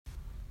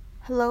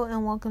Hello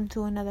and welcome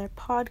to another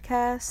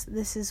podcast.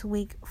 This is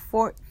week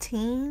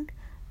 14.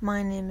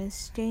 My name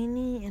is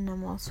Janie and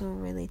I'm also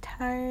really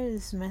tired.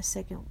 This is my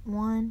second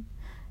one.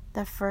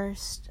 The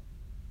first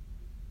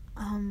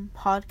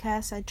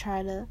podcast I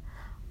try to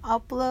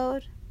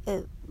upload,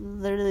 it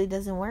literally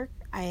doesn't work.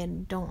 I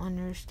don't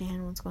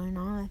understand what's going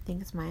on. I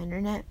think it's my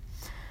internet.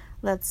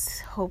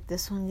 Let's hope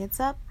this one gets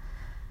up.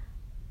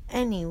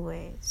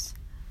 Anyways,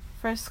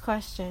 first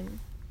question.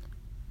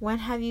 When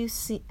have you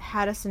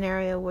had a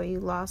scenario where you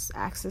lost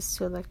access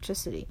to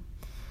electricity?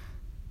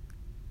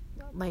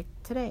 Like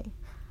today.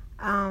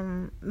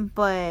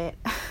 But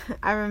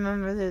I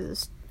remember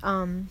this,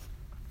 when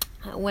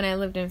I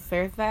lived in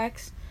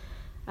Fairfax,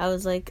 I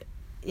was like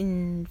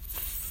in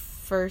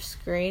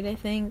first grade, I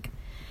think.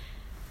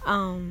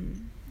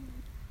 One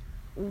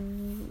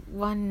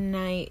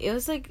night, it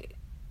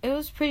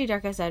was pretty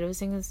dark outside. I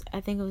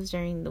think it was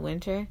during the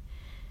winter.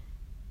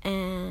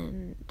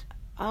 And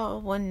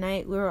one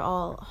night we were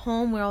all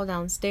home, we were all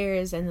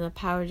downstairs, and the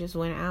power just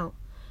went out.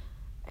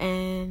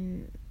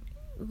 And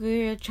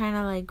we were trying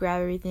to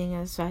grab everything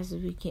as fast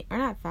as we can, or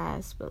not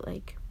fast, but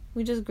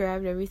we just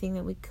grabbed everything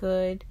that we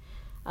could.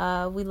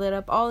 We lit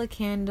up all the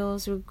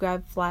candles, we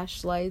grabbed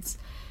flashlights,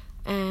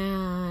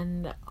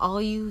 and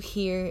all you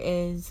hear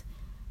is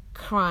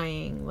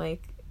crying,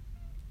 like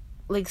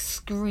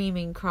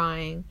screaming,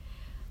 crying,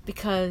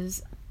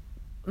 because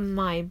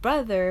my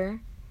brother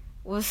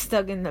was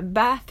stuck in the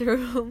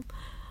bathroom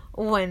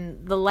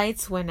when the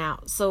lights went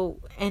out. So,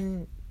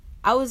 and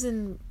I was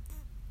in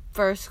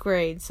first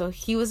grade, so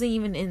he wasn't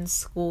even in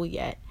school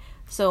yet.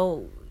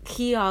 So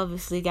he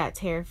obviously got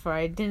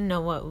terrified, didn't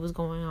know what was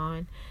going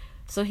on.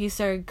 So he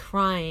started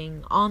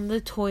crying on the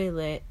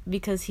toilet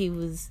because he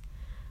was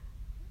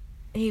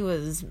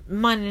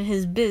minding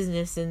his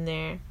business in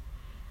there.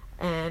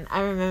 And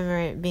I remember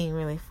it being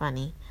really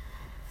funny.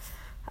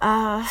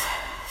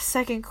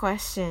 Second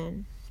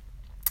question.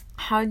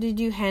 How did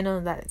you handle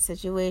that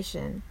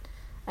situation?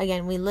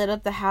 Again, we lit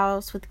up the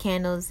house with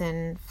candles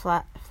and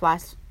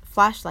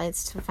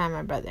flashlights to find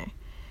my brother.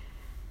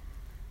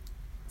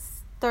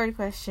 Third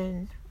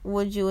question.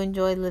 Would you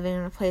enjoy living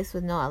in a place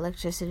with no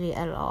electricity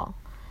at all?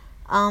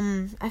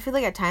 I feel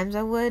like at times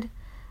I would.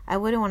 I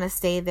wouldn't want to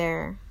stay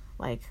there,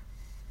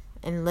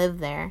 and live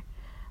there.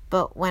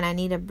 But when I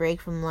need a break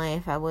from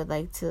life, I would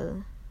like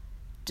to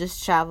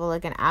just travel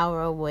an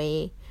hour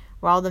away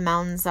where all the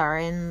mountains are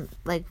in,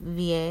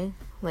 VA,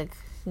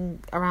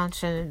 around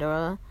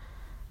Shenandoah,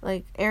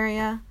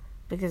 area,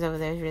 because over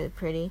there is really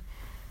pretty.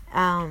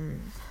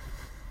 And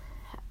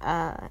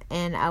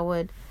I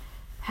would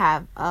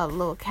have a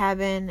little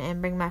cabin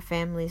and bring my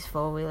family's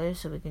four-wheeler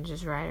so we can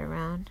just ride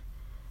around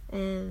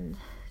and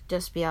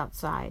just be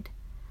outside.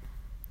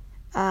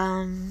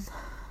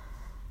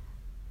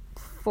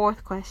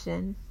 Fourth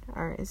question,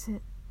 or is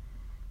it?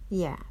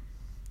 Yeah.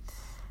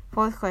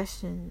 Fourth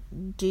question,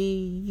 do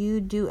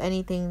you do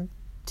anything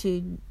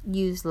to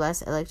use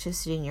less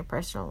electricity in your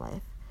personal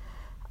life?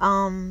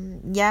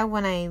 Yeah,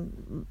 when I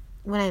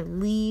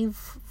leave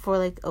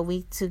for a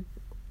week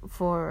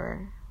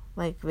for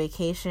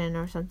vacation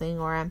or something,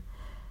 or I'm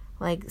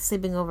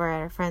sleeping over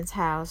at a friend's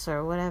house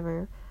or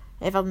whatever,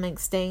 if I'm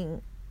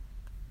staying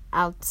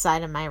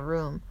outside of my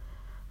room,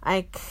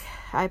 I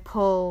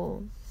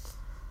pull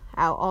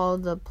out all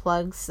the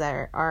plugs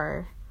that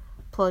are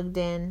plugged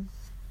in,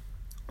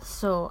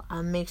 so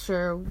I make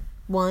sure,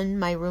 one,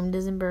 my room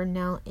doesn't burn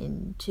out,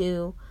 and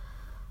two,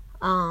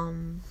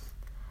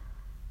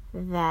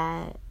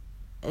 that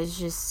it's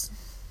just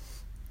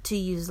to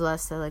use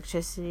less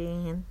electricity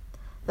and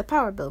the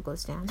power bill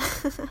goes down.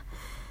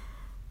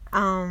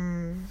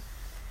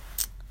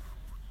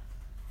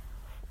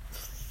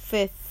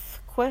 Fifth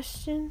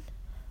question,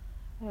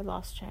 I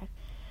lost track.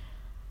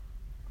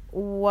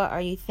 What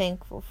are you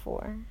thankful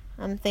for?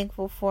 I'm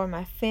thankful for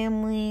my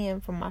family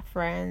and for my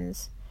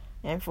friends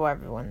and for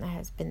everyone that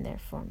has been there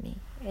for me.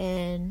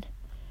 And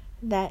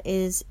that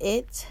is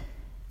it.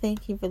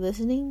 Thank you for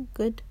listening.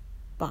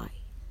 Goodbye.